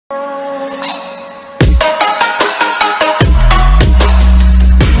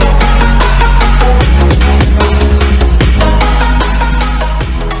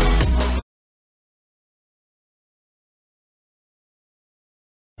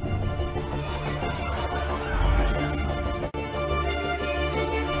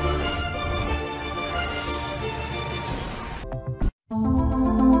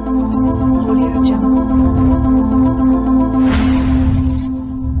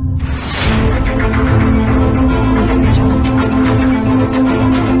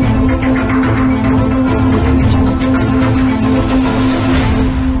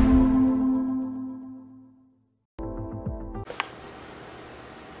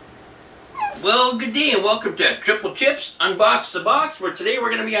Well, good day and welcome to TripleChip's Unbox the Box, where today we're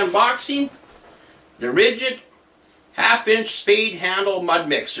going to be unboxing the RIDGID half-inch spade handle mud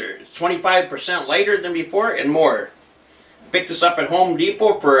mixer. It's 25% lighter than before and more. Picked this up at Home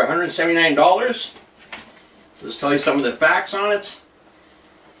Depot for $179. Let's tell you some of the facts on it.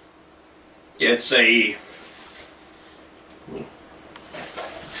 It's a... The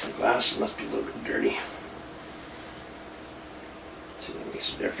glass must be a little bit dirty. See if that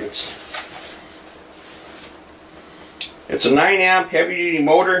makes a difference. It's a 9 amp heavy duty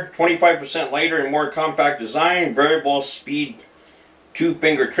motor, 25% lighter and more compact design, variable speed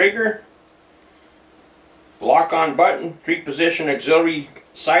 2-finger trigger, lock on button, 3-position auxiliary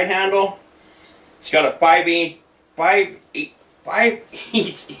side handle. It's got a 5/8"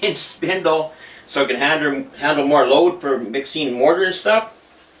 spindle so it can handle more load for mixing mortar and stuff.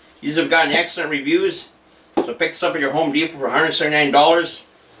 These have gotten excellent reviews, so pick this up at your Home Depot for $179.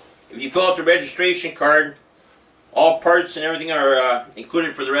 If you fill out the registration card, all parts and everything are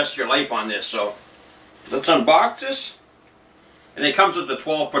included for the rest of your life on this. So let's unbox this. And it comes with a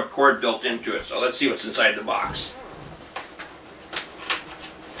 12-foot cord built into it. So let's see what's inside the box.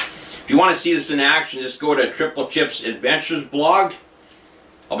 If you want to see this in action, just go to TripleChip's Adventures blog.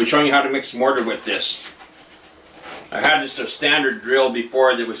 I'll be showing you how to mix mortar with this. I had just a standard drill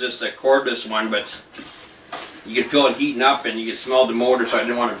before. There was just a cordless one, but you could feel it heating up and you could smell the motor, so I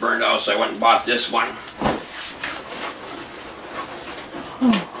didn't want it burned out, so I went and bought this one.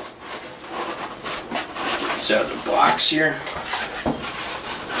 It's out of the box here. It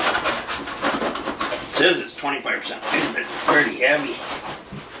says it's 25%, but it's pretty heavy.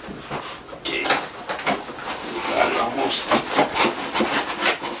 Okay, got it almost.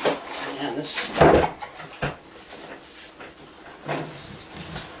 Man, this is not it.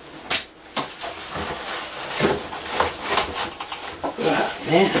 Oh,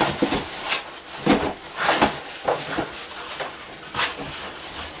 man.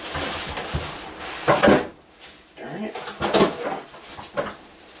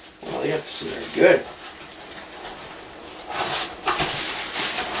 So they're good.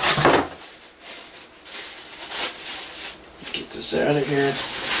 Let's get this out of here.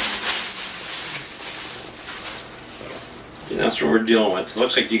 And that's what we're dealing with. It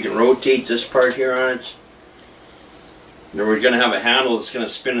looks like you can rotate this part here on it. And then we're going to have a handle that's going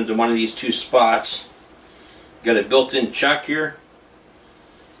to spin into one of these two spots. Got a built-in chuck here.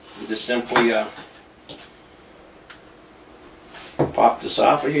 You just simply pop this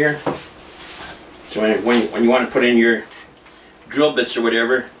off of here. So when you want to put in your drill bits or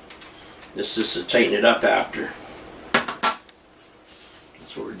whatever, this is to tighten it up after.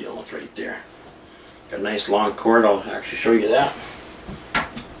 That's what we're dealing with right there. Got a nice long cord. I'll actually show you that.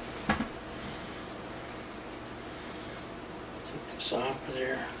 Take this off of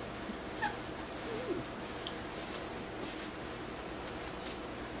there.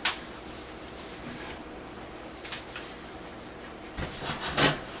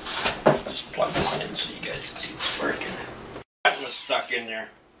 Plug this in so you guys can see it's working. That was stuck in there.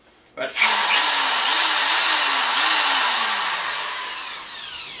 But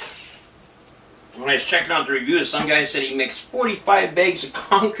when I was checking out the reviews, some guy said he mixed 45 bags of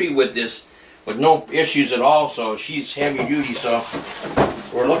concrete with this with no issues at all, so she's heavy duty. So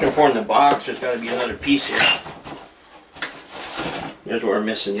what we're looking for in the box, there's got to be another piece here. Here's where we're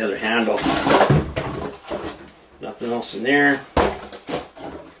missing the other handle. Nothing else in there.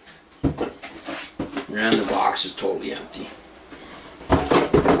 And the box is totally empty.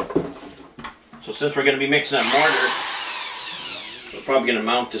 So since we're going to be mixing that mortar, we're probably going to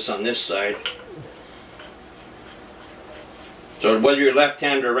mount this on this side. So whether you're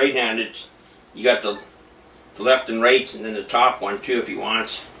left-handed or right-handed, you got the left and right, and then the top one too if you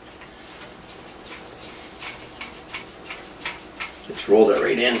want. Just roll that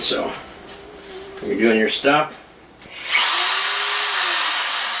right in. So when you're doing your stuff,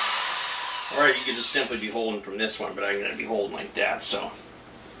 or you could just simply be holding from this one, but I'm going to be holding like that. So I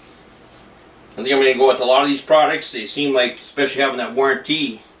think I'm going to go with a lot of these products. They seem like, especially having that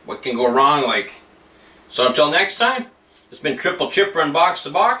warranty, what can go wrong like. So until next time, it's been TripleChip for Unbox the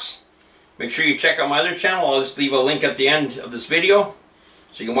Box. Make sure you check out my other channel. I'll just leave a link at the end of this video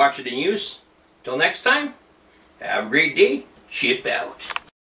so you can watch it in use. Until next time, have a great day. Chip out.